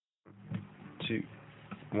2,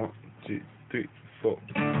 1, 2, 3, 4.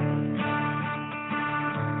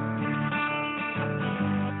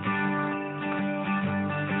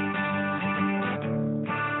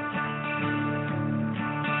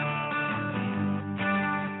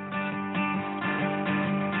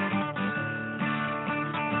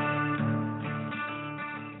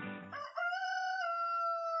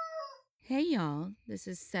 Hey y'all, this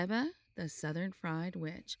is Seba, the Southern Fried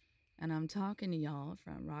Witch, and I'm talking to y'all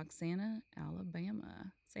from Roxana,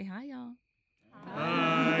 Alabama. Say hi, y'all.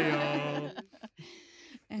 Hi, y'all.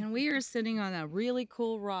 And we are sitting on a really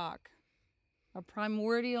cool rock, a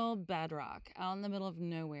primordial bedrock out in the middle of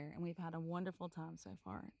nowhere, and we've had a wonderful time so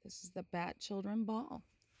far. This is the Batchildren Ball.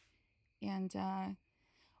 And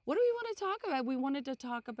what do we want to talk about? We wanted to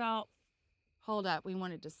talk about, hold up, we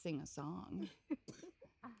wanted to sing a song.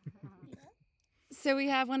 So we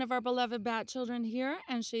have one of our beloved Batchildren here,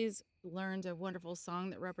 and she's learned a wonderful song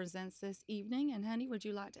that represents this evening. And honey, would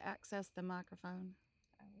you like to access the microphone?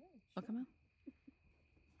 I will. Sure. Oh, come on.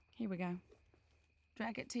 Here we go.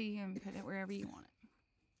 Drag it to you and put it wherever you want it.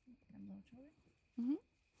 Come, little children. Mm-hmm.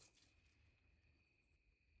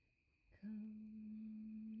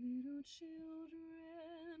 Come, little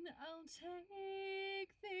children, I'll take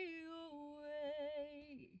thee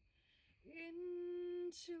away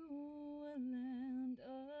into a land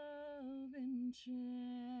of enchantment.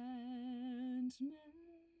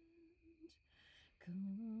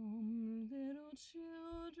 Come, little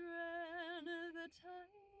children, the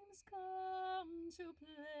time's come to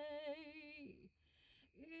play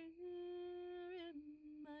here in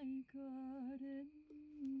my garden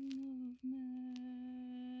of magic.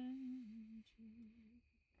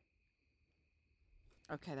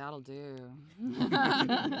 Okay, that'll do.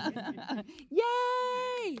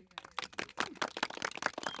 Yay!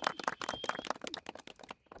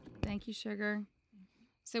 Thank you, Sugar.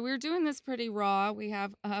 So we're doing this pretty raw. We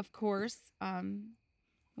have, of course,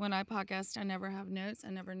 when I podcast, I never have notes. I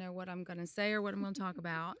never know what I'm going to say or what I'm going to talk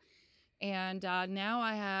about. And now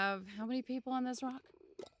I have, how many people on this rock?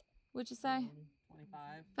 Would you say?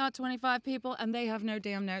 25. About 25 people, and they have no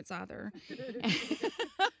damn notes either.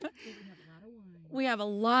 We have a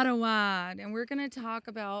lot of wine, and we're going to talk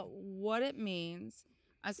about what it means,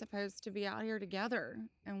 I suppose, to be out here together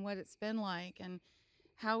and what it's been like and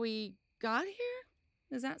how we got here.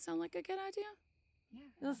 Does that sound like a good idea? Yeah.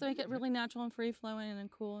 Let's make it really natural and free-flowing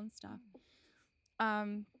and cool and stuff.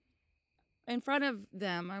 In front of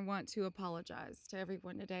them, I want to apologize to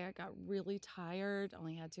everyone today. I got really tired,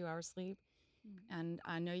 only had 2 hours sleep, and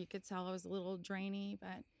I know you could tell I was a little drainy,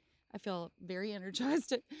 but I feel very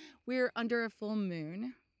energized. We're under a full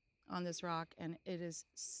moon on this rock, and it is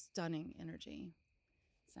stunning energy.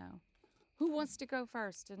 So, who wants to go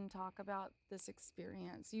first and talk about this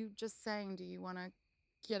experience? You just saying, do you want to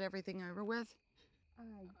get everything over with?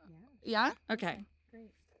 Yeah. Yeah? Okay.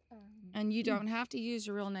 Great. And you don't have to use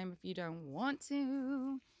your real name if you don't want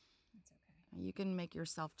to. That's okay. You can make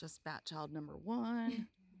yourself just Batchild number 1.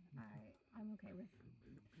 I'm okay with.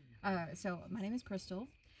 So my name is Crystal,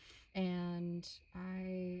 and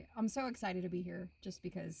I'm so excited to be here just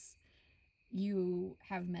because you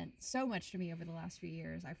have meant so much to me over the last few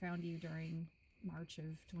years. I found you during March of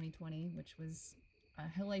 2020, which was a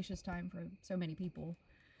hellacious time for so many people,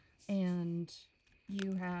 and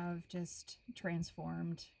you have just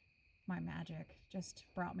transformed my magic, just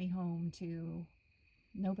brought me home to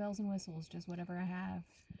no bells and whistles, just whatever I have.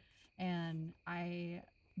 And I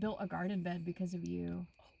built a garden bed because of you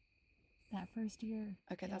that first year.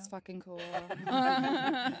 Okay, that's fucking cool.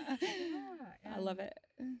 Yeah, I love it.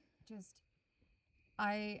 Just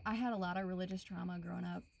I had a lot of religious trauma growing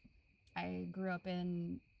up. I grew up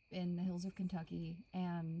in the hills of Kentucky,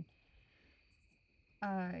 and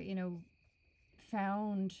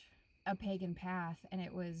found a pagan path, and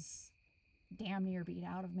it was damn near beat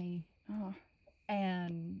out of me. Oh.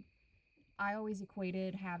 And I always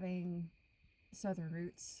equated having Southern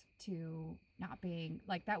roots to not being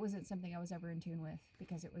like, that wasn't something I was ever in tune with,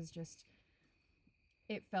 because it was just,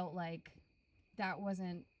 it felt like it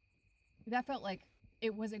wasn't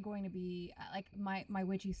going to be like my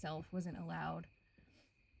witchy self wasn't allowed.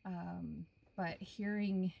 But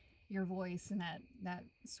hearing your voice and that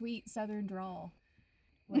sweet Southern drawl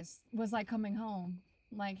was like coming home,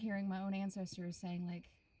 like hearing my own ancestors saying, like,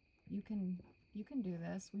 you can do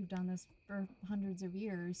this. We've done this for hundreds of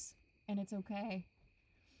years, and it's okay.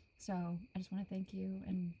 So I just want to thank you,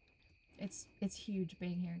 and it's huge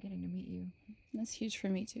being here, getting to meet you. That's huge for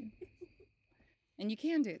me too. And you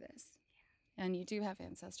can do this. And you do have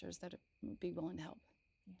ancestors that would be willing to help.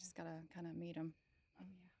 You just gotta kind of meet them. Oh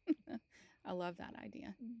yeah. I love that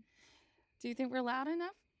idea. Do you think we're loud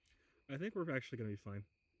enough? I think we're actually going to be fine.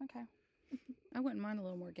 Okay. I wouldn't mind a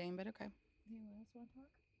little more game, but okay. Anyone else want to talk?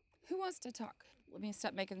 Who wants to talk? Let me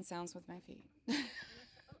stop making sounds with my feet. Sorry.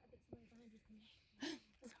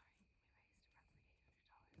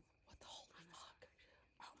 What the holy fuck?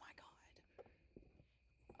 Oh my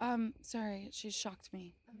god. Sorry, she shocked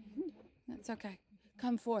me. That's okay.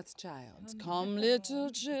 Come forth, child. Come, little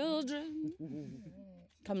children.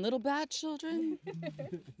 Come, little Batchildren.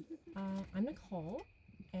 I'm Nicole,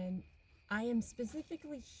 and I am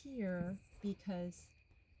specifically here because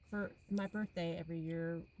for my birthday every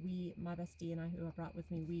year, my bestie and I, who I brought with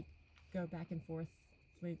me, we go back and forth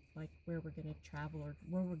with like where we're gonna travel or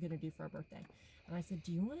what we're gonna do for our birthday. And I said,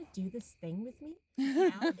 "Do you want to do this thing with me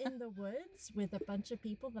out in the woods with a bunch of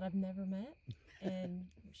people that I've never met?" And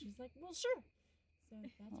she's like, "Well, sure." So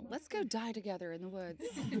Well, let's go die together in the woods.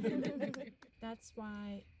 That's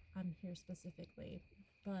why I'm here specifically.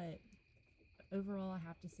 But overall, I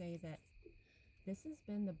have to say that this has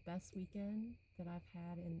been the best weekend that I've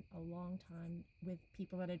had in a long time with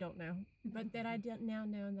people that I don't know, but that I now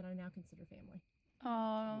know and that I now consider family.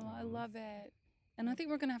 Oh, I love it. And I think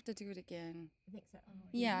we're going to have to do it again. I think so.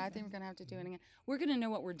 Yeah, I think we're going to have to do it again. We're going to know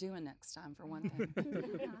what we're doing next time, for one thing.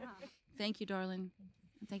 Thank you, darling.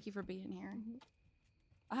 And thank you for being here.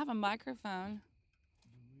 I have a microphone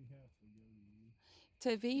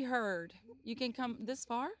to be heard. You can come this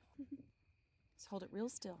far? Just hold it real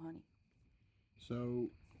still, honey. So,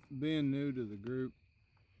 being new to the group,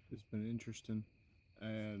 it's been interesting,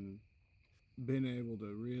 and being able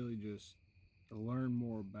to really just learn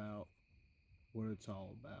more about what it's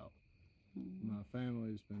all about. My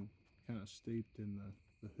family's been kind of steeped in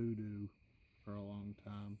the hoodoo for a long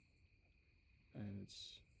time, and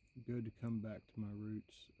it's good to come back to my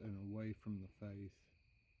roots and away from the faith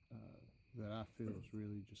that I feel has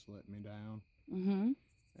really just let me down. Mm-hmm.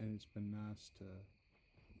 And it's been nice to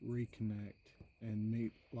reconnect and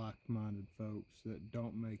meet like-minded folks that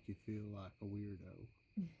don't make you feel like a weirdo.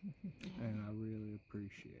 And I really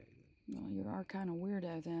appreciate it. Well, you are kind of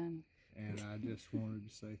weirdo then. And I just wanted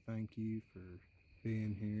to say thank you for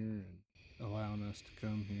being here and allowing us to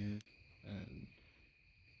come here and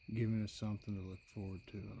giving us something to look forward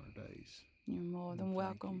to in our days. You're more than Thank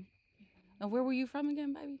welcome. Now, where were you from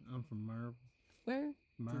again, baby? I'm from Maryville. Where?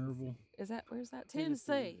 Maryville. Is that, where's that?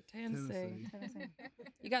 Tennessee. Tennessee.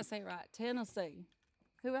 You got to say it right. Tennessee.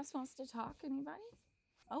 Who else wants to talk? Anybody?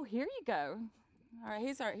 Oh, here you go. All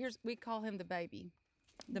right, we call him the baby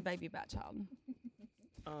Batchild.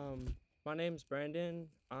 My name's Brandon.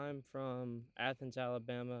 I'm from Athens,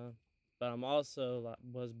 Alabama, but I'm also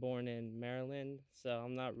was born in Maryland, so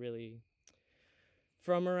I'm not really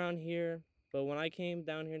from around here. But when I came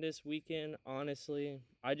down here this weekend, honestly,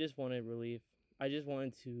 I just wanted relief. I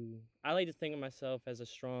like to think of myself as a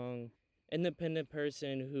strong, independent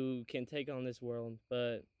person who can take on this world,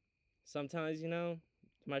 but sometimes,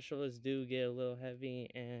 my shoulders do get a little heavy,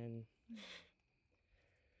 and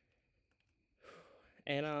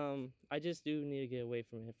I just do need to get away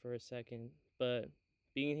from it for a second. But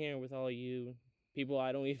being here with all you people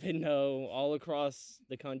I don't even know all across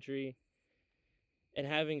the country, and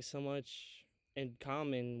having so much in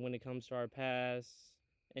common when it comes to our past,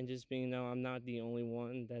 and just being I'm not the only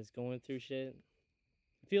one that's going through shit,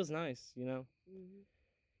 it feels nice, Mm-hmm.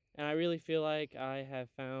 And I really feel like I have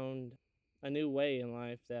found a new way in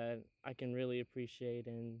life that I can really appreciate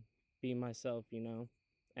and be myself,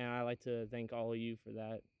 And I like to thank all of you for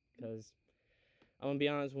that, because I'm gonna be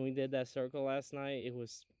honest, when we did that circle last night, it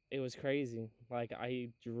was crazy. Like, I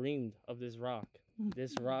dreamed of this rock.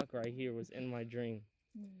 This rock right here was in my dream.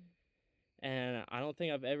 And I don't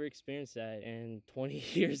think I've ever experienced that in 20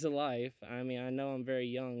 years of life. I mean, I know I'm very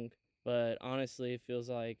young, but honestly, it feels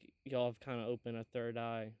like y'all have kind of opened a third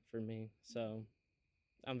eye for me. So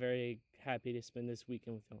I'm very happy to spend this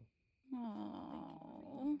weekend with y'all.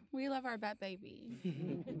 Oh, we love our bat baby.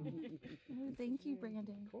 Oh, thank you,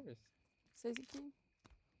 Brandon. Of course. Susie too?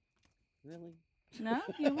 Really? No?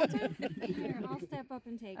 You want to? Here, I'll step up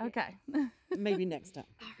and take it. Okay. Maybe next time.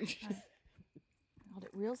 Hold it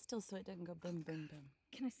real still so it doesn't go boom, boom, boom.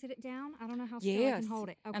 Can I sit it down? I don't know how still I Yes. can hold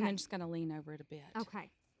it. Okay. And then just going to lean over it a bit. Okay.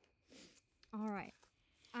 All right.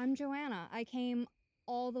 I'm Joanna. I came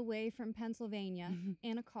all the way from Pennsylvania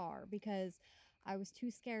in a car because I was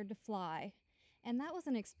too scared to fly. And that was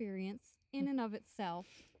an experience in and of itself.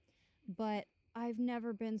 But I've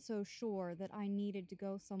never been so sure that I needed to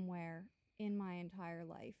go somewhere in my entire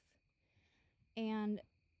life. And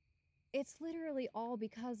it's literally all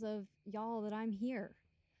because of y'all that I'm here.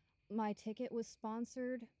 My ticket was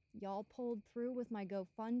sponsored. Y'all pulled through with my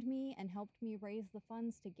GoFundMe and helped me raise the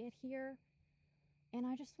funds to get here. And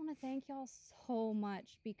I just want to thank y'all so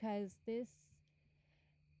much because this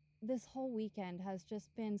whole weekend has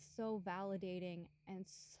just been so validating and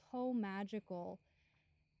so magical.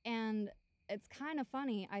 And it's kind of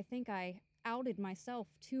funny. I think I outed myself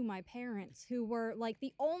to my parents, who were like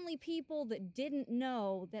the only people that didn't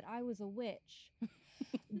know that I was a witch.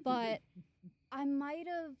 But I might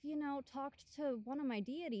have, talked to one of my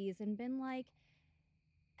deities and been like,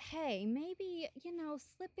 hey, maybe,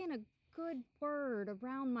 slip in a good word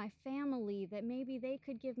around my family that maybe they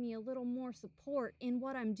could give me a little more support in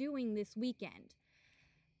what I'm doing this weekend.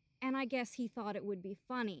 And I guess he thought it would be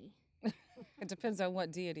funny. It depends on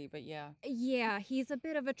what deity, but yeah. Yeah, he's a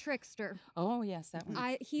bit of a trickster. Oh, yes, that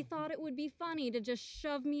one. He thought it would be funny to just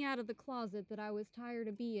shove me out of the closet that I was tired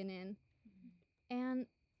of being in. And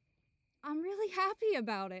I'm really happy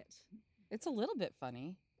about it. It's a little bit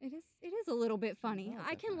funny. It is a little bit funny.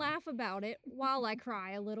 I can laugh about it while I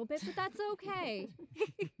cry a little bit, but that's okay.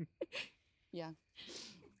 Yeah.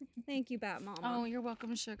 Thank you, Bat Mama. Oh, you're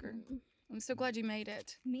welcome, sugar. I'm so glad you made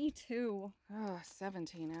it. Me too. Oh,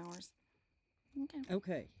 17 hours. Okay.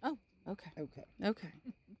 Okay. Oh, okay. Okay. Okay.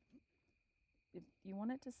 If you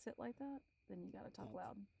want it to sit like that, then you got to talk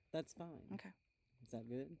loud. That's fine. Okay. Is that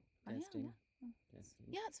good? Oh, yeah, Testing. yeah. Testing.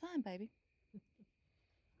 Yeah, it's fine, baby.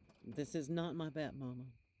 This is not my bat mama.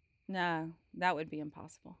 No, that would be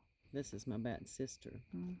impossible. This is my bat sister.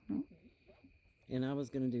 Mm-hmm. And I was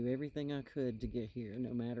going to do everything I could to get here,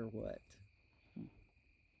 no matter what.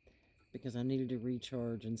 Because I needed to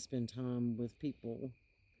recharge and spend time with people,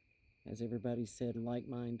 as everybody said,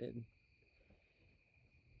 like-minded.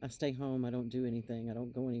 I stay home. I don't do anything. I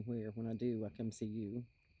don't go anywhere. When I do, I come see you.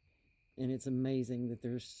 And it's amazing that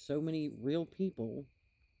there's so many real people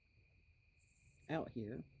out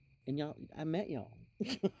here. And y'all, I met y'all.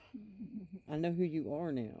 I know who you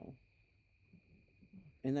are now.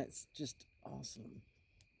 And that's just awesome.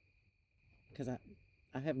 Because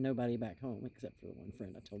I have nobody back home except for the one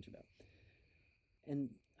friend I told you about. And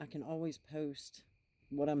I can always post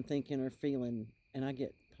what I'm thinking or feeling, and I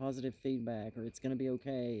get positive feedback, or it's going to be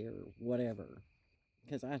okay, or whatever.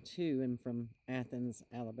 Because I, too, am from Athens,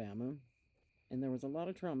 Alabama, and there was a lot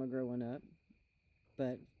of trauma growing up,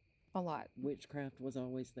 but A lot. witchcraft was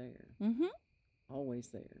always there. Mm-hmm. Always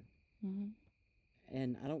there. Mm-hmm.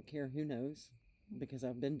 And I don't care who knows, because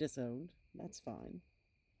I've been disowned. That's fine.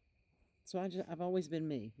 So I've always been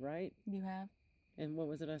me, right? You have? And what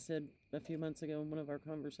was it I said a few months ago in one of our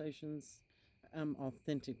conversations? I'm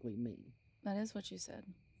authentically me. That is what you said.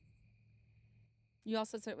 You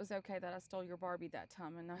also said it was okay that I stole your Barbie that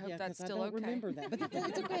time, and I hope Yeah, that's 'cause still I don't okay. remember that, but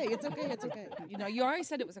it's okay. It's okay. It's okay. You already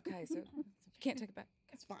said it was okay, so you can't take it back.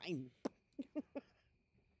 It's fine.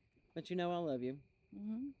 But I love you.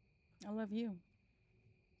 Mm-hmm. I love you.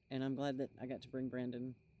 And I'm glad that I got to bring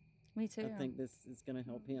Brandon. Me too. I think this is going to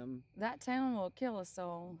help him. That town will kill a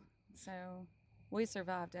soul, so we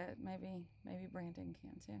survived it. Maybe Brandon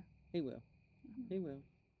can too. He will. He will.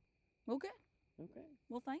 Well, good. Okay.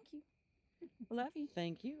 Well, thank you. I love you.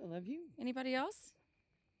 Thank you. I love you. Anybody else?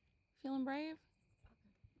 Feeling brave?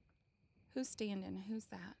 Who's standing? Who's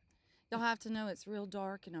that? Y'all have to know it's real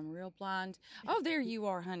dark and I'm real blind. Oh, there you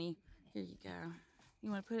are, honey. Here you go. You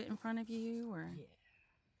want to put it in front of you, or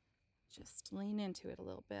just lean into it a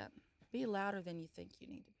little bit? Be louder than you think you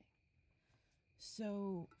need to be.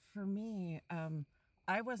 So for me,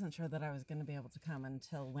 I wasn't sure that I was going to be able to come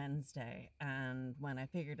until Wednesday, and when I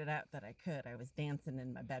figured it out that I could, I was dancing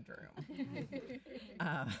in my bedroom.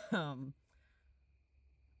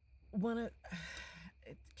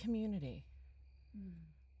 Community.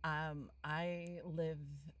 I live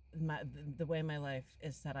the way my life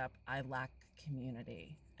is set up. I lack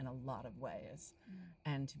community in a lot of ways,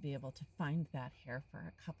 and to be able to find that here for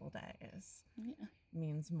a couple days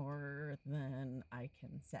means more than I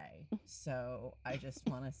can say. So I just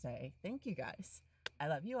want to say thank you guys. I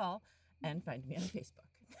love you all, and find me on Facebook.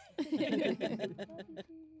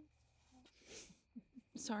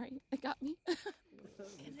 Sorry, it got me.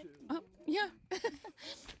 Oh, yeah.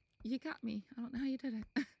 You got me. I don't know how you did it.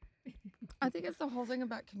 I think it's the whole thing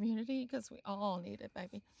about community, because we all need it,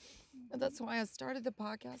 baby. And that's why I started the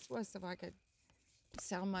podcast, was so I could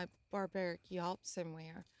sound my barbaric yelp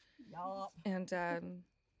somewhere. Yup. And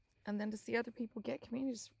then to see other people get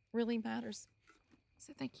community just really matters.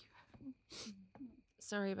 So thank you.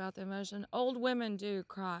 Sorry about the emotion. Old women do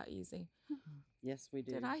cry easy. Yes, we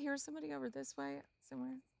do. Did I hear somebody over this way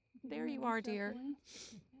somewhere? There you are, dear.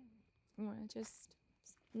 You want to just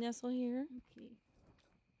nestle here? Okay.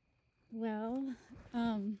 Well,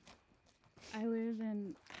 I live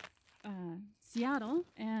in Seattle,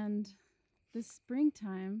 and this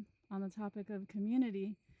springtime, on the topic of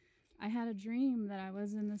community, I had a dream that I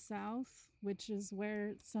was in the South, which is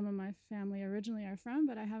where some of my family originally are from,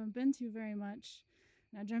 but I haven't been to very much.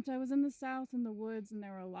 And I dreamt I was in the South in the woods, and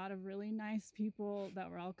there were a lot of really nice people that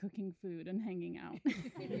were all cooking food and hanging out.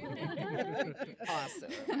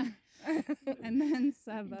 Awesome. And then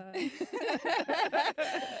Seba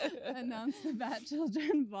announced the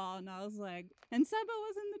Batchildren ball, and I was like, and Seba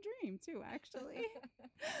was in the dream too, actually.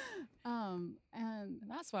 And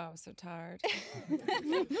That's why I was so tired.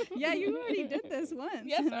 yeah, you already did this once.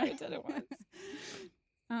 Yes, I already did it once.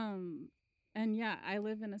 And yeah, I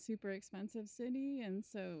live in a super expensive city, and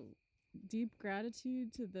so deep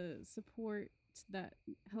gratitude to the support that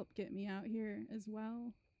helped get me out here as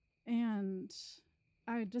well. And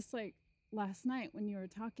I just like last night when you were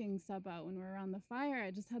talking, Saba, when we were around the fire,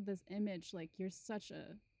 I just had this image like you're such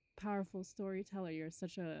a powerful storyteller. You're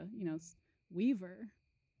such a, weaver.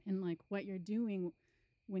 And like what you're doing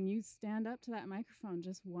when you stand up to that microphone,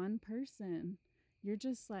 just one person, you're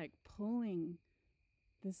just like pulling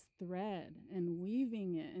this thread and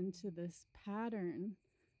weaving it into this pattern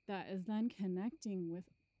that is then connecting with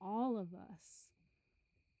all of us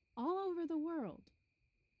all over the world.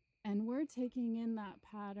 And we're taking in that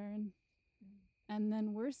pattern and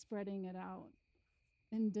then we're spreading it out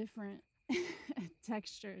in different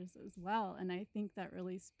textures as well. And I think that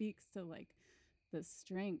really speaks to like the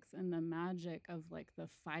strength and the magic of like the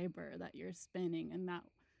fiber that you're spinning, and that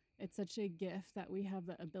it's such a gift that we have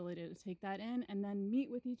the ability to take that in and then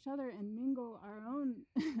meet with each other and mingle our own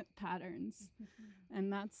patterns.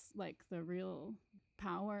 And that's like the real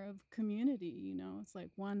power of community, It's like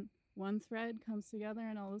one thread comes together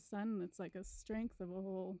and all of a sudden it's like a strength of a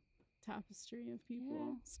whole tapestry of people.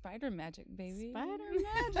 Yeah. Spider magic, baby. Spider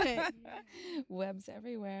magic. Webs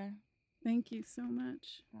everywhere. Thank you so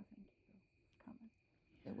much. Oh, thank you for coming.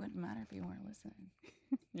 It wouldn't matter if you weren't listening.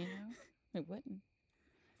 It wouldn't.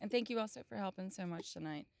 And thank you also for helping so much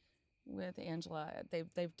tonight with Angela.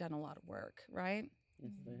 They've done a lot of work, right?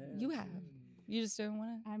 Yes, they have. You have. You just don't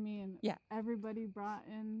want to? I mean, yeah. Everybody brought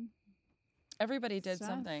in. Everybody did stuff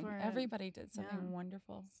something. for it. Everybody did something Yeah.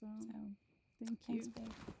 wonderful. So, So thank thanks, you.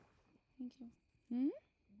 babe. Thank you.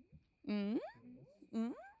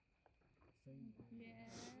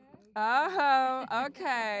 Oh,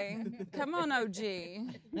 okay. Come on, OG.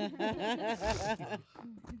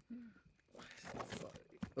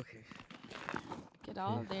 Okay. Get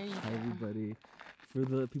all there you Hi, go. everybody. For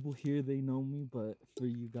the people here, they know me, but for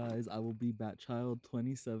you guys, I will be Batchild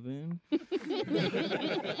 27.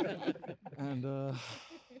 And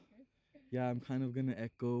yeah, I'm kind of gonna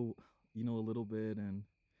echo, a little bit, and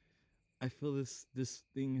I feel this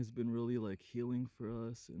thing has been really like healing for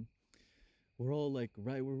us, and we're all like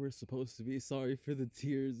right where we're supposed to be. Sorry for the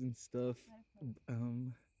tears and stuff.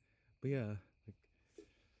 But yeah, like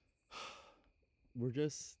we're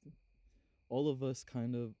just all of us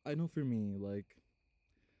kind of, I know for me, like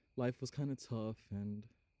life was kind of tough, and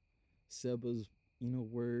Seba's,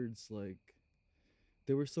 words, like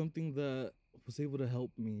they were something that was able to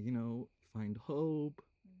help me, find hope,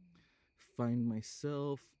 find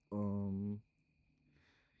myself,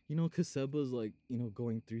 because Seba's like,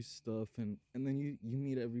 going through stuff, and then you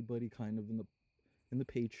meet everybody kind of in the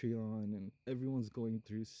Patreon, and everyone's going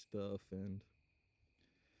through stuff, and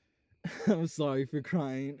I'm sorry for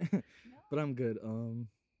crying, but I'm good.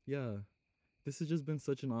 Yeah, this has just been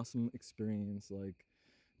such an awesome experience. Like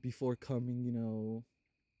before coming,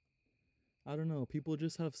 I don't know, people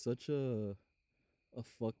just have such a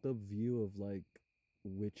fucked up view of like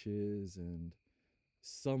witches, and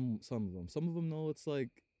some of them know it's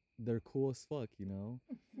like they're cool as fuck,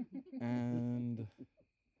 and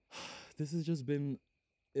this has just been,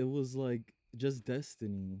 it was like just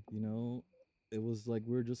destiny, it was like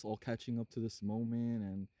we were just all catching up to this moment,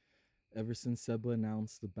 and ever since Seba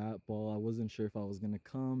announced the bat ball, I wasn't sure if I was gonna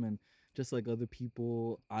come, and just like other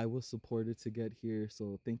people, I was supported to get here,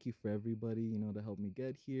 so thank you for everybody, to help me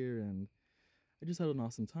get here, and I just had an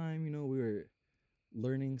awesome time, we were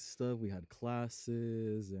learning stuff, we had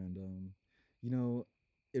classes, and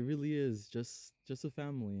it really is just a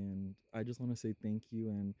family, and I just want to say thank you,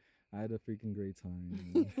 and I had a freaking great time.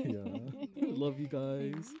 Yeah. Love you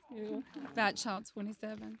guys. Batchild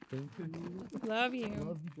 27. Thank you. Love you.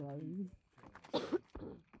 Love you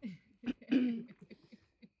guys.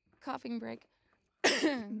 Coughing break.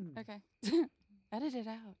 Okay. Edit it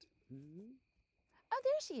out. Oh,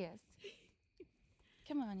 there she is.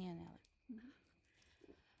 Come on in, Ella.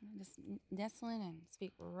 Just nestle in and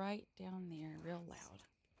speak right down there real loud.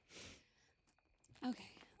 Okay.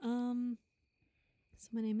 So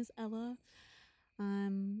my name is Ella.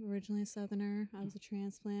 I'm originally a Southerner. I was a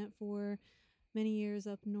transplant for many years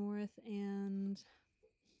up north, and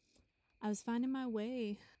I was finding my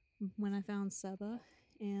way when I found Seba,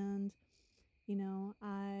 and you know,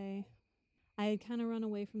 I had kind of run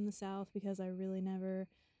away from the South because I really never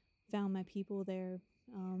found my people there,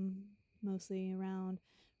 mostly around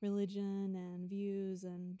religion and views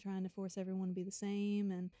and trying to force everyone to be the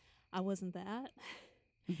same, and I wasn't that.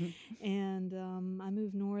 And I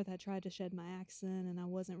moved north. I tried to shed my accent, and I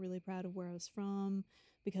wasn't really proud of where I was from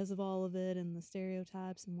because of all of it and the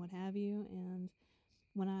stereotypes and what have you. And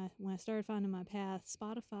when I started finding my path,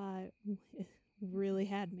 Spotify really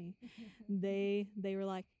had me. They were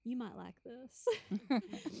like, "You might like this,"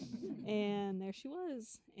 and there she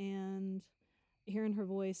was. And hearing her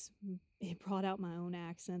voice, it brought out my own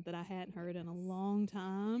accent that I hadn't heard in a long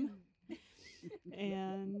time.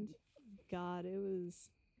 And God, it was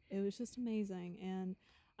just amazing. And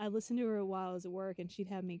I listened to her while I was at work, and she'd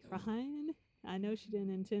have me crying. I know she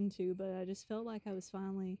didn't intend to, but I just felt like I was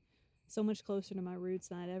finally so much closer to my roots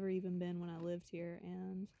than I'd ever even been when I lived here.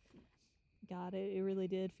 And God, it really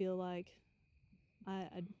did feel like I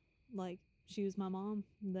like she was my mom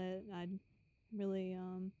that I'd really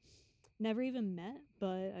never even met,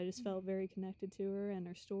 but I just felt very connected to her and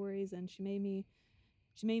her stories, and she made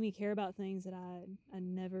me care about things that I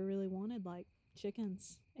never really wanted, like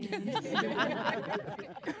chickens. And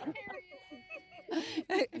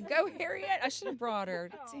Go Harriet! I should have brought her.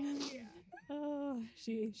 Damn.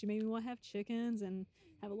 She made me want to have chickens and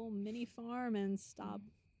have a little mini farm and stop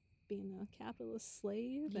being a capitalist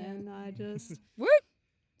slave. Yeah. And I just Whoop!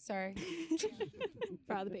 Sorry.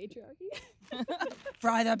 fry the patriarchy.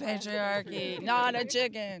 Fry the patriarchy, not a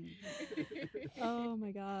chicken. Oh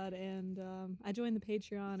my God. And I joined the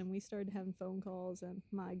Patreon, and we started having phone calls, and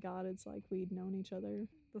my God, it's like we'd known each other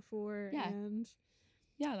before. Yeah. And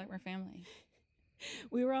Yeah, like we're family.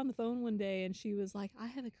 we were on the phone one day, and she was like, "I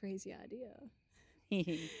have a crazy idea.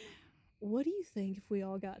 What do you think if we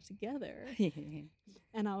all got together?"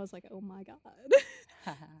 And I was like, "Oh my God,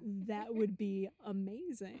 that would be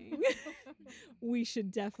amazing. We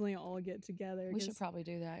should definitely all get together." We should probably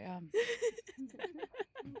do that, yeah.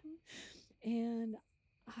 And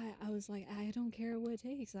I was like, I don't care what it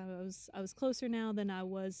takes. I was closer now than I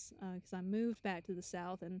was because I moved back to the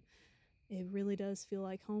South, and it really does feel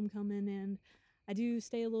like homecoming. And I do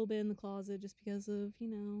stay a little bit in the closet just because of, you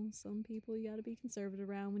know, some people you got to be conservative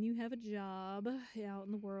around when you have a job out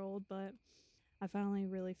in the world. But I finally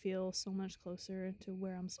really feel so much closer to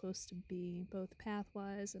where I'm supposed to be, both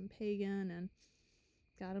pathwise and pagan. And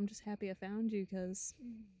God, I'm just happy I found you because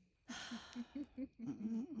you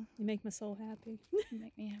make my soul happy. You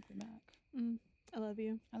make me happy back. I love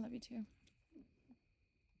you. I love you too.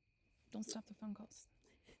 Don't stop the phone calls.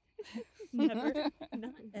 Never.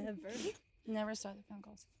 Not ever. Never stop the phone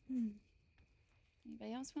calls.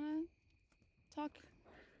 Anybody else want to talk?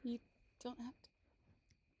 You don't have to.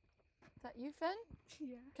 Is that you, Finn?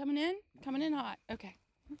 Yeah. Coming in? Coming in hot. Okay.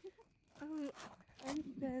 I'm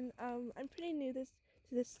Finn. I'm pretty new to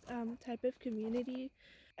this type of community.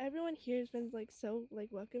 Everyone here has been like so like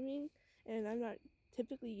welcoming, and I'm not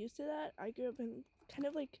typically used to that. I grew up in kind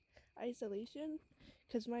of like isolation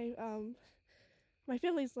because my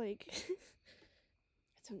family's like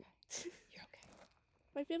It's okay. You're okay.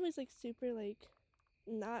 My family's like super like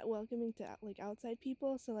not welcoming to like outside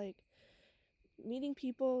people, so like meeting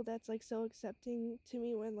people that's like so accepting to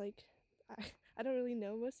me when like I don't really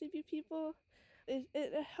know most of you people,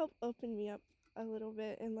 it helped open me up a little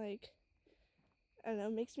bit, and like I don't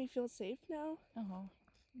know, makes me feel safe now. Oh.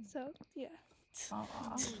 So yeah.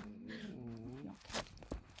 Aw.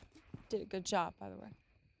 Did a good job, by the way.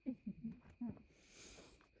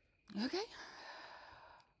 Okay.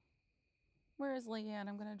 Where is Leanne?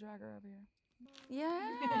 I'm gonna drag her over here.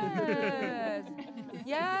 Yes.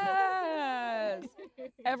 Yes.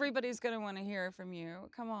 Everybody's gonna want to hear from you.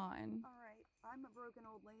 Come on. All right, I'm a broken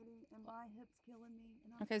old lady, and my hip's killing me.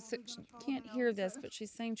 And I'm Okay, so probably she gonna fall can't down, hear this, so- but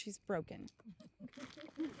she's saying she's broken.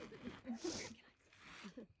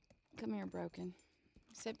 Come here, broken.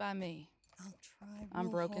 Sit by me. I'll try. I'm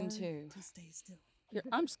real broken hard too. To stay still. Here,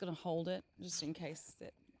 I'm just gonna hold it just in case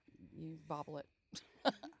that you bobble it.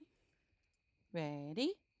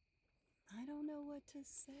 Ready? I don't know what to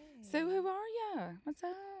say. So who are you? What's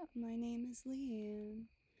up? My name is Leanne.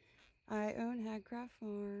 I own Hagcraft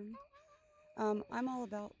Farm. I'm all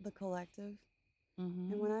about the collective.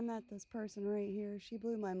 Mm-hmm. And when I met this person right here, she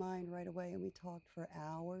blew my mind right away, and we talked for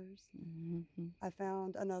hours. Mm-hmm. I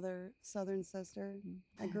found another Southern sister.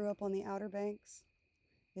 I grew up on the Outer Banks.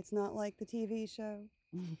 It's not like the TV show.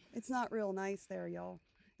 It's not real nice there, y'all.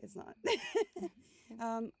 It's not.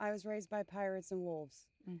 I was raised by pirates and wolves.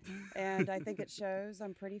 Mm-hmm. And I think it shows.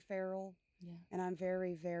 I'm pretty feral. Yeah. And I'm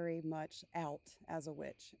very, very much out as a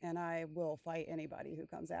witch, and I will fight anybody who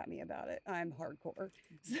comes at me about it. I'm hardcore.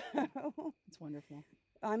 So It's wonderful.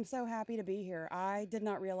 I'm so happy to be here. I did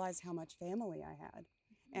not realize how much family I had,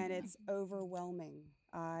 and it's overwhelming.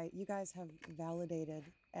 You guys have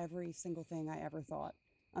validated every single thing I ever thought.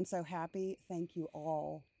 I'm so happy. Thank you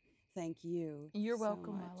all. Thank you. You're so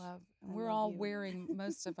welcome, much. my love. I We're love all you. wearing,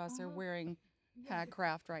 most of us are wearing hag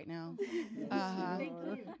craft right now. Thank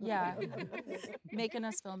you. Yeah. Making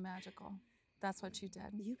us feel magical. That's what you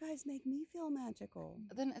did. You guys make me feel magical.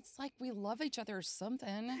 Then it's like we love each other or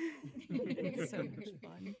something. It's so much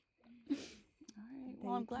fun. All right.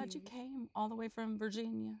 Well, I'm Thank glad you came all the way from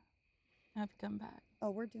Virginia. Have you come back?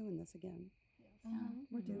 Oh, we're doing this again. Yeah.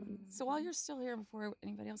 We're doing this. So while you're still here, before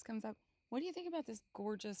anybody else comes up, what do you think about this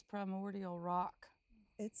gorgeous primordial rock?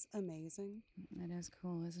 It's amazing. It is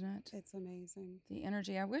cool, isn't it? It's amazing. The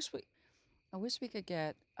energy. I wish we could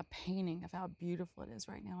get a painting of how beautiful it is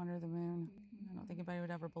right now under the moon. I don't think anybody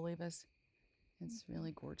would ever believe us. It's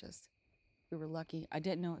really gorgeous. We were lucky. I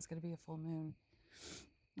didn't know it was going to be a full moon.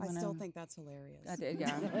 I still think that's hilarious. I did,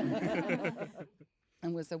 yeah.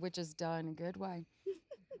 And was the witches done in a good way?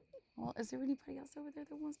 Well, is there anybody else over there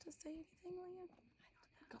that wants to say anything, Leanne?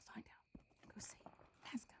 Go find out. Go see.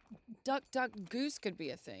 Ask them. Duck, duck, goose could be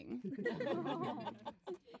a thing.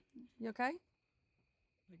 You okay?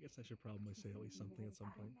 I guess I should probably say at least something at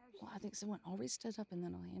some point. Well, I think someone always stood up, and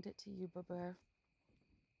then I'll hand it to you, Bubba.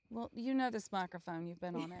 Well, you know this microphone. You've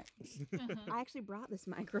been on it. I actually brought this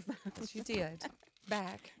microphone. Yes, you did.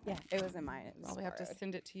 Back. Yeah, it wasn't mine. It was Probably have to borrowed.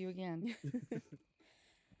 send it to you again.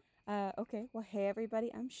 Okay. Well, hey,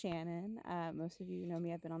 everybody. I'm Shannon. Most of you know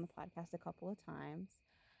me. I've been on the podcast a couple of times.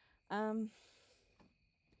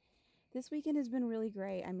 This weekend has been really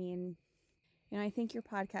great. I mean, I think your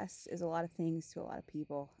podcast is a lot of things to a lot of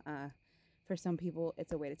people. For some people,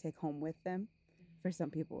 it's a way to take home with them. For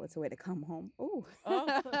some people, it's a way to come home. Ooh.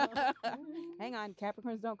 Oh. Hang on.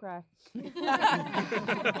 Capricorns don't cry.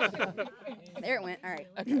 There it went. All right.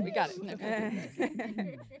 Okay, we got it.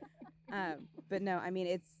 Okay. But no, I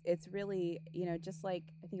mean, it's really, just like,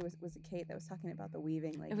 I think it was it Kate that was talking about the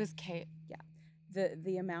weaving. Like, It was Kate. Yeah.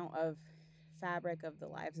 The amount of fabric of the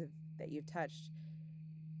lives that you've touched,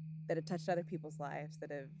 that have touched other people's lives,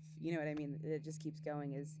 that have, you know what I mean, that it just keeps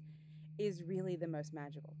going is really the most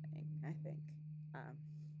magical thing, I think.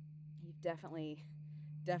 You've definitely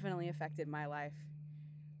affected my life.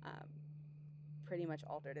 Pretty much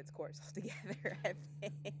altered its course altogether, I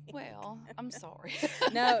think. Well, I'm sorry.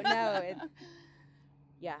 No.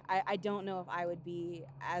 Yeah, I don't know if I would be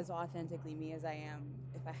as authentically me as I am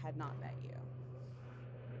if I had not met you.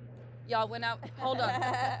 Y'all, when hold on,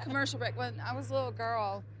 commercial break. When I was a little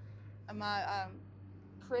girl, my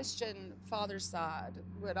Christian father's side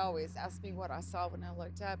would always ask me what I saw when I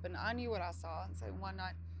looked up, and I knew what I saw. And so one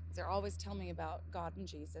night, they're always telling me about God and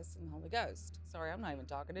Jesus and the Holy Ghost. Sorry, I'm not even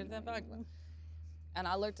talking to them. And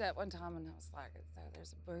I looked at one time and I was like, so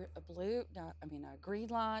there's a green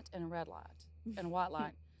light and a red light and a white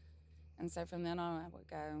light. And so from then on, I would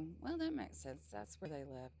go, well, that makes sense. That's where they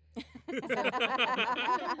live.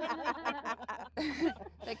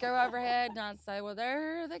 They go overhead and I'd say, well,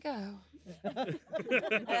 there they go.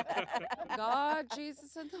 God,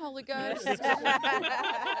 Jesus, and the Holy Ghost. And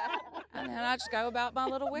then I just go about my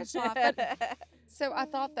little witch life. But, so I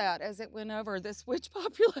thought that as it went over this witch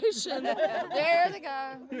population, there they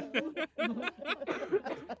go.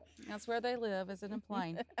 That's where they live, is in a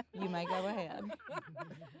plane. You may go ahead.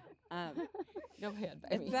 Go ahead,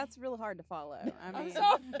 baby. That's real hard to follow. I mean,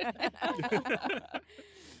 I'm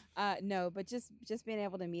sorry. No, but just being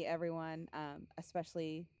able to meet everyone,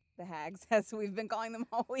 especially the hags, as we've been calling them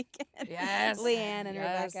all weekend. Yes. Leanne and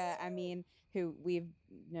Yes. Rebecca. I mean, who we've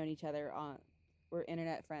known each other we're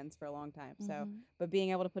internet friends for a long time. So, Mhm. but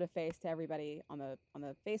being able to put a face to everybody on the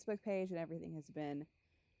Facebook page and everything has been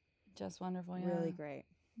just wonderful. Yeah. really great.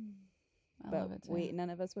 I but love it too. none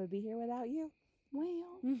of us would be here without you.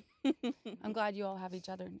 Well, I'm glad you all have each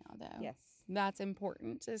other now, though. Yes. That's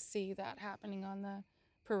important to see that happening on the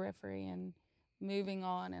periphery and moving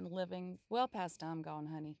on and living well past time gone,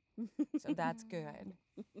 honey. So that's good.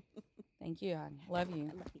 Thank you, honey. Love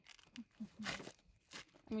you. I love you.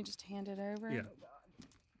 Let me just hand it over. Yeah.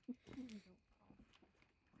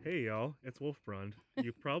 Hey y'all, it's Wolfbrand.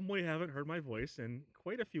 You probably haven't heard my voice in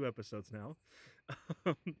quite a few episodes now.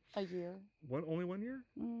 A year. Only 1 year?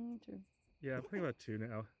 True. Yeah, I think about 2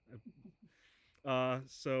 now.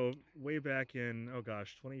 So way back in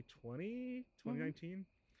 2020, 2019,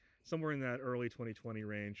 somewhere in that early 2020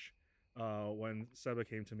 range, when Seba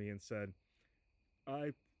came to me and said,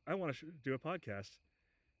 I want to do a podcast.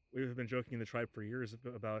 we've been joking in the tribe for years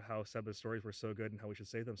about how Seba's stories were so good and how we should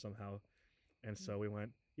save them somehow. And so we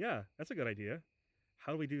went, yeah, that's a good idea.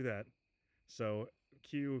 How do we do that? So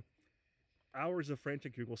cue hours of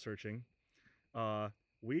frantic Google searching,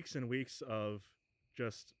 weeks and weeks of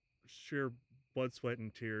just sheer blood, sweat,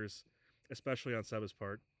 and tears, especially on Seba's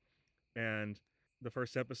part. And the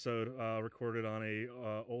first episode recorded on a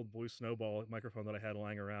old Blue Snowball microphone that I had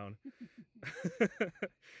lying around.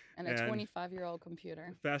 And a 25-year-old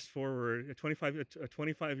computer. Fast forward, a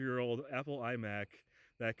 25-year-old Apple iMac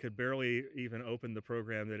that could barely even open the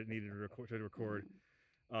program that it needed to record.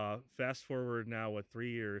 Fast forward now,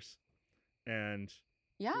 3 years, and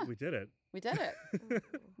yeah, we did it. We did it.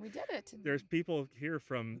 We did it. There's people here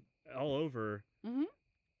from all over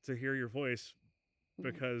to hear your voice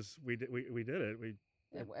because we did it.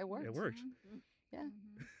 It worked. It worked. Yeah.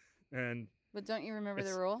 And but don't you remember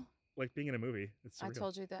the rule? Like being in a movie. It's surreal. I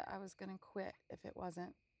told you that I was going to quit if it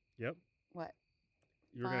wasn't. Yep. What?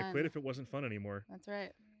 You were going to quit if it wasn't fun anymore. That's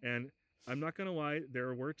right. And I'm not going to lie,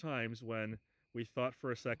 there were times when we thought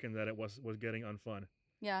for a second that it was getting unfun.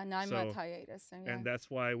 Yeah, 9-month hiatus. So yeah. And that's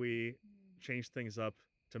why we changed things up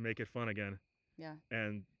to make it fun again. Yeah.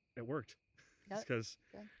 And it worked. Yep. Because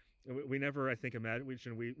we never, I think, imagined,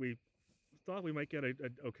 we thought we might get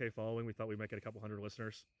an okay following. We thought we might get a couple hundred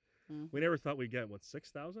listeners. We never thought we'd get,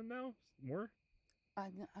 6,000 now? More?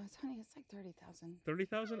 Honey, it's like 30,000.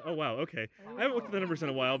 30,000? Oh, wow. Okay. I haven't looked at the numbers in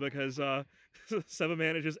a while because Seba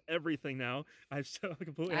manages everything now. I've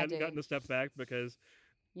completely hadn't gotten a step back because...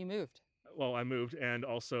 You moved. Well, I moved, and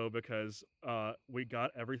also because we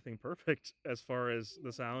got everything perfect as far as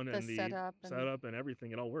the sound and the setup and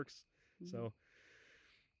everything. It all works. So,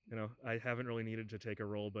 I haven't really needed to take a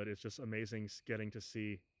role, but it's just amazing getting to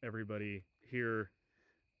see everybody here.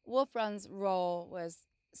 Wolf Run's role was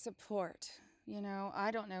support. I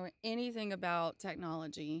don't know anything about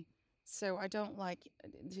technology, so I don't like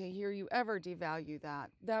to hear you ever devalue that.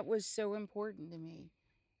 That was so important to me.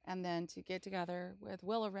 And then to get together with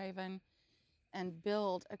Willow Raven and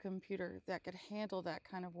build a computer that could handle that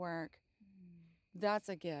kind of work, that's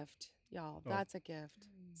a gift, y'all. That's a gift.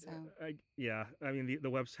 So I mean the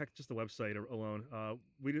website, just the website alone.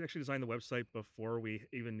 We did actually design the website before we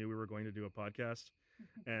even knew we were going to do a podcast,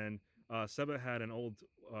 and Seba had an old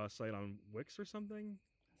site on Wix or something.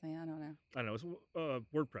 I don't know. I don't know. It was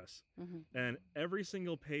WordPress, and every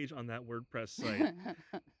single page on that WordPress site,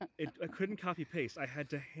 I couldn't copy paste. I had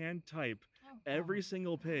to hand type every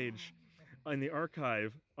single page. In the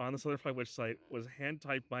archive on the Southern Fried Witch site was hand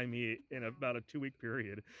typed by me in about a 2-week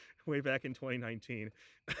period, way back in 2019.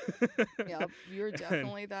 Yep, you're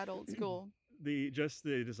definitely that old school. The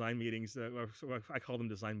design meetings, I call them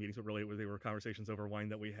design meetings, but really they were conversations over wine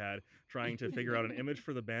that we had, trying to figure out an image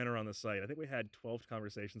for the banner on the site. I think we had 12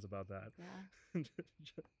 conversations about that. Yeah.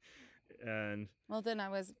 And well, then I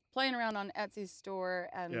was playing around on Etsy's store,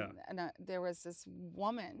 and there was this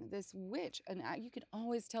woman, this witch, and you could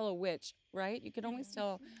always tell a witch, right? You could always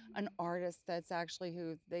tell an artist that's actually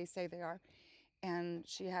who they say they are. And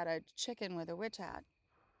she had a chicken with a witch hat,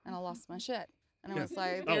 and I lost my shit. And I was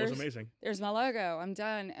like, "Oh, it was amazing. There's my logo. I'm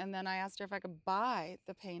done." And then I asked her if I could buy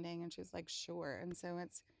the painting, and she was like, "Sure." And so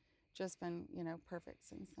it's just been, perfect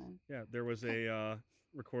since then. Yeah, there was a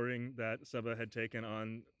recording that Seba had taken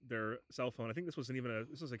on their cell phone. I think this was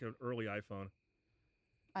like an early iPhone.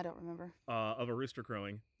 I don't remember. Of a rooster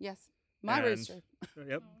crowing. Yes, my rooster.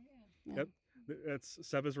 Yep. Yep. That's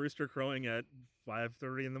Seba's rooster crowing at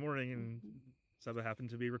 5:30 in the morning, and Seba happened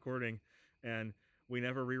to be recording, and we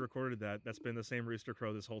never re-recorded that. That's been the same rooster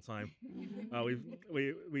crow this whole time. We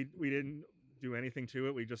didn't do anything to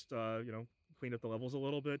it. We just cleaned up the levels a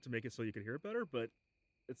little bit to make it so you could hear it better, but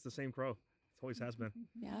it's the same crow. It always has been.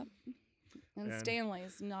 Yep. And Stanley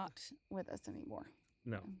is not with us anymore.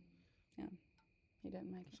 No. Yeah. He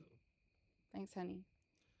didn't make it. Thanks, honey.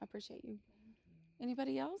 I appreciate you.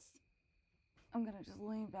 Anybody else? I'm going to just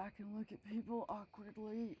lean back and look at people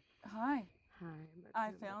awkwardly. Hi. Hi.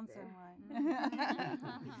 I found someone.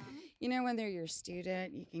 When they're your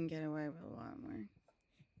student, you can get away with a lot more.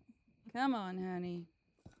 Come on, honey.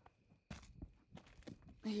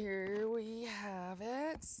 Here we have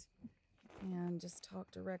it. And just talk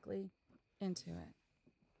directly into it.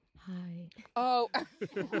 Hi. Oh.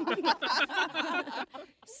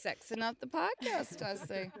 Sexing up the podcast, I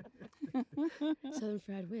see. Southern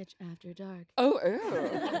Fried Witch After Dark. Oh,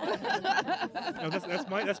 no,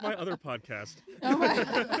 that's my other podcast. Oh my.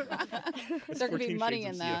 There could be money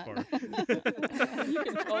in that. You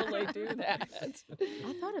can totally do that.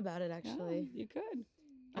 I thought about it, actually. Oh, you could.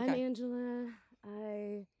 I'm Angela.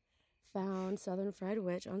 I found Southern Fried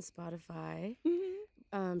Witch on Spotify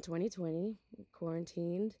 2020,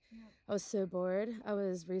 quarantined. I was so bored. I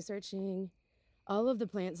was researching all of the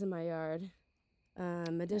plants in my yard,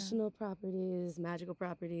 medicinal properties, magical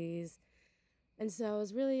properties. And so I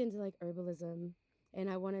was really into like herbalism, and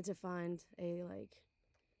I wanted to find a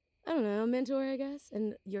I don't know, mentor, I guess.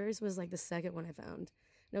 And yours was like the second one I found.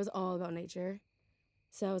 And it was all about nature.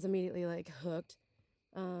 So I was immediately like hooked.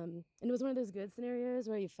 And it was one of those good scenarios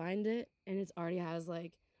where you find it and it already has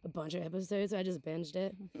like a bunch of episodes. So I just binged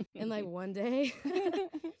it in like one day.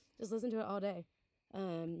 Just listened to it all day.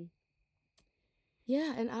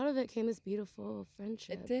 Yeah, and out of it came this beautiful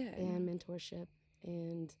friendship and mentorship.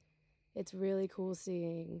 And it's really cool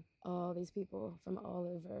seeing all these people from all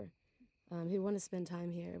over who want to spend time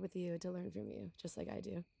here with you to learn from you, just like I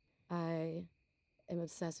do. I am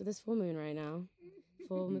obsessed with this full moon right now.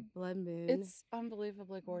 Full blood moon. It's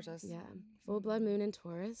unbelievably gorgeous. Yeah, full blood moon in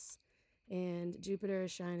Taurus, and Jupiter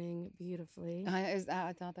is shining beautifully. I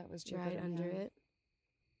thought that was Jupiter. Right under it.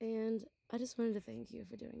 And I just wanted to thank you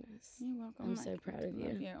for doing this. You're welcome. I'm so proud of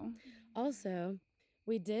you. Also,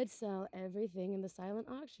 we did sell everything in the silent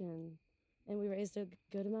auction, and we raised a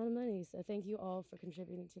good amount of money. So thank you all for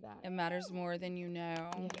contributing to that. It matters more than you know.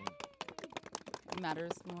 It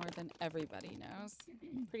matters more than everybody knows.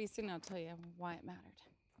 Pretty soon I'll tell you why it mattered.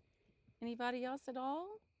 Anybody else at all?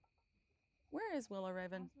 Where is Willow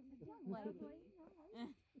Raven?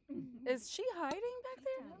 Is she hiding back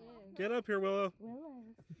there? Get up here, Willow.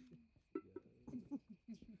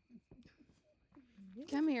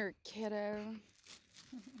 Come here, kiddo.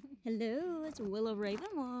 Hello, it's Willow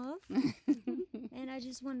Ravenwolf. And I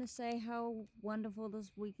just want to say how wonderful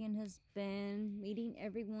this weekend has been, meeting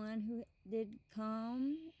everyone who did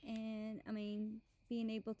come, and I mean, being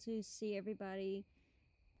able to see everybody's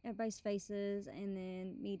faces, and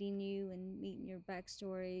then meeting you and meeting your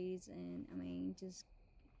backstories, and I mean, just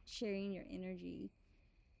sharing your energy,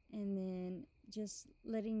 and then just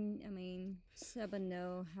letting, Seba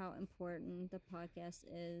know how important the podcast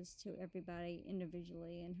is to everybody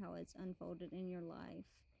individually and how it's unfolded in your life.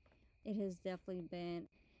 It has definitely been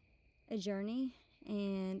a journey,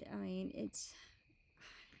 and it's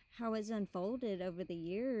how it's unfolded over the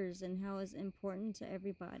years and how it's important to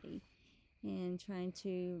everybody, and trying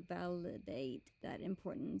to validate that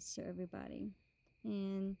importance to everybody.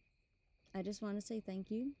 And I just want to say thank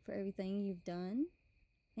you for everything you've done,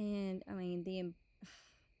 and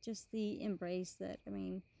just the embrace that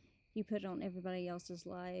you put on everybody else's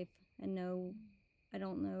life. I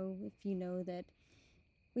don't know if you know that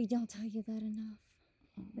we don't tell you that enough,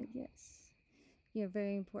 but yes, you're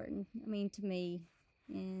very important. To me,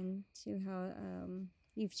 and to how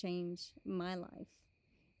you've changed my life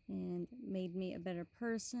and made me a better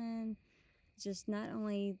person. Just not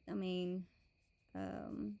only,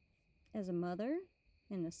 as a mother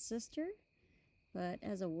and a sister, but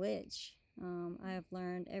as a witch. I have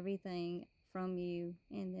learned everything from you,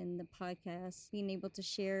 and then the podcast, being able to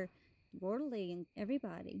share worldly and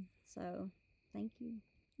everybody. So thank you.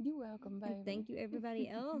 You're welcome, baby. And thank you everybody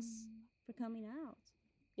else for coming out.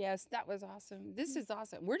 Yes, that was awesome. This is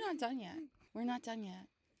awesome. We're not done yet. We're not done yet.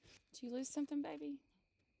 Did you lose something, baby?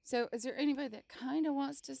 So is there anybody that kind of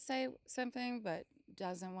wants to say something but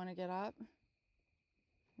doesn't want to get up?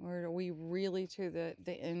 Or are we really to the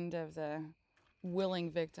end of the willing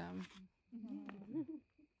victim?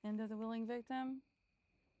 End of the willing victim?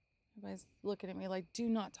 Everybody's looking at me like, do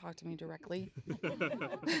not talk to me directly.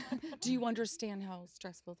 Do you understand how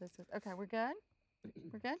stressful this is? Okay, we're good?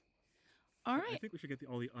 We're good? All right. I think we should get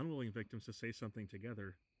all the unwilling victims to say something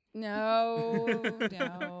together. No,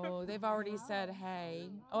 no. They've already said, hey.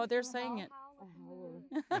 Oh, they're saying it.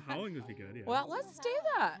 Howling would be good, yeah. Well, let's do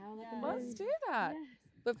that. Let's do that.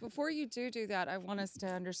 But before you do that, I want us to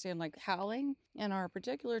understand, like, howling in our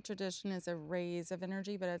particular tradition is a raise of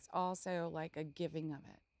energy, but it's also like a giving of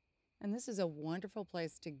it. And this is a wonderful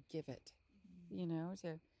place to give it,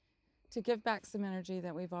 to give back some energy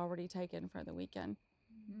that we've already taken for the weekend.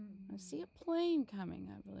 I see a plane coming,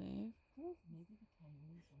 I believe.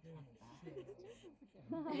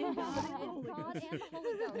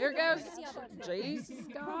 Here goes Jesus,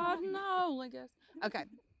 God, and the Holy Ghost. Okay.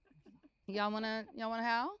 Y'all wanna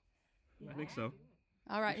howl? I think so.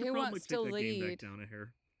 All right, We should who probably wants take to that game lead? back down a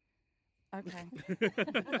hair. Okay.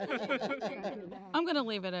 I'm gonna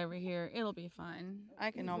leave it over here. It'll be fine.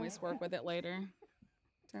 I can always work with it later.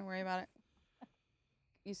 Don't worry about it.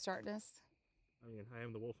 You start this. I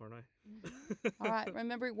am the wolf, aren't I? All right.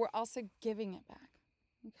 Remember, we're also giving it back.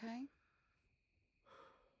 Okay.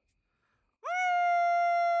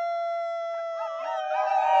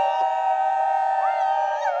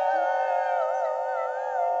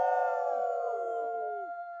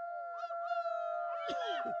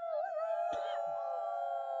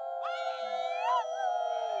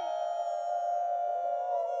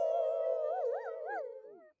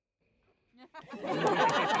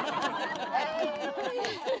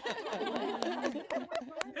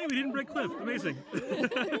 Hey, we didn't break Cliff. Amazing.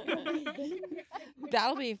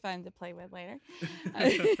 That'll be fun to play with later.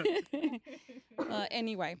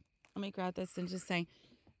 Anyway, let me grab this and just say,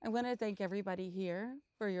 I want to thank everybody here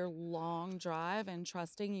for your long drive and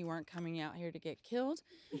trusting you weren't coming out here to get killed.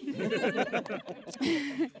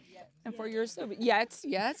 And for your yes,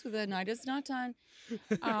 the night is not done.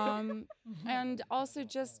 And also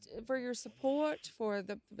just for your support for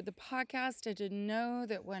the podcast. I didn't know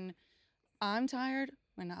that when I'm tired,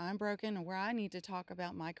 when I'm broken, and where I need to talk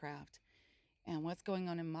about my craft and what's going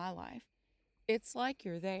on in my life, it's like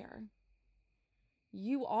you're there.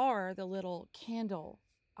 You are the little candle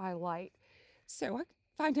I light. So I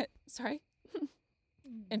find it,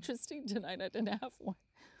 interesting tonight I didn't have one.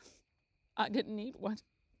 I didn't need one.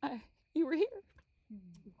 You were here.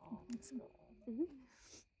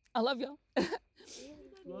 I love y'all.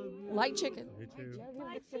 Like chicken. Me too.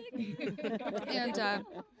 And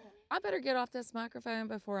I better get off this microphone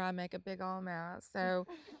before I make a big old mess. So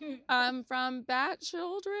from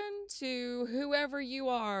Batchildren to whoever you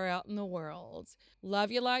are out in the world,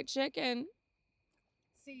 love you like chicken.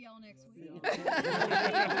 See y'all next week.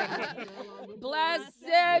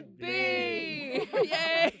 Blessed be.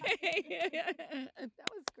 Yay.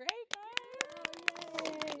 That was great,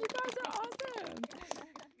 guys. You guys are awesome.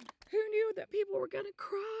 Who knew that people were going to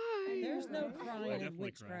cry? There's no crying in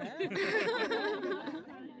witchcraft.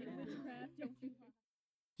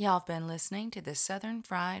 Y'all have been listening to the Southern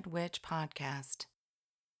Fried Witch Podcast.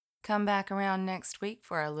 Come back around next week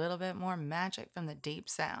for a little bit more magic from the Deep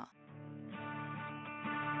South.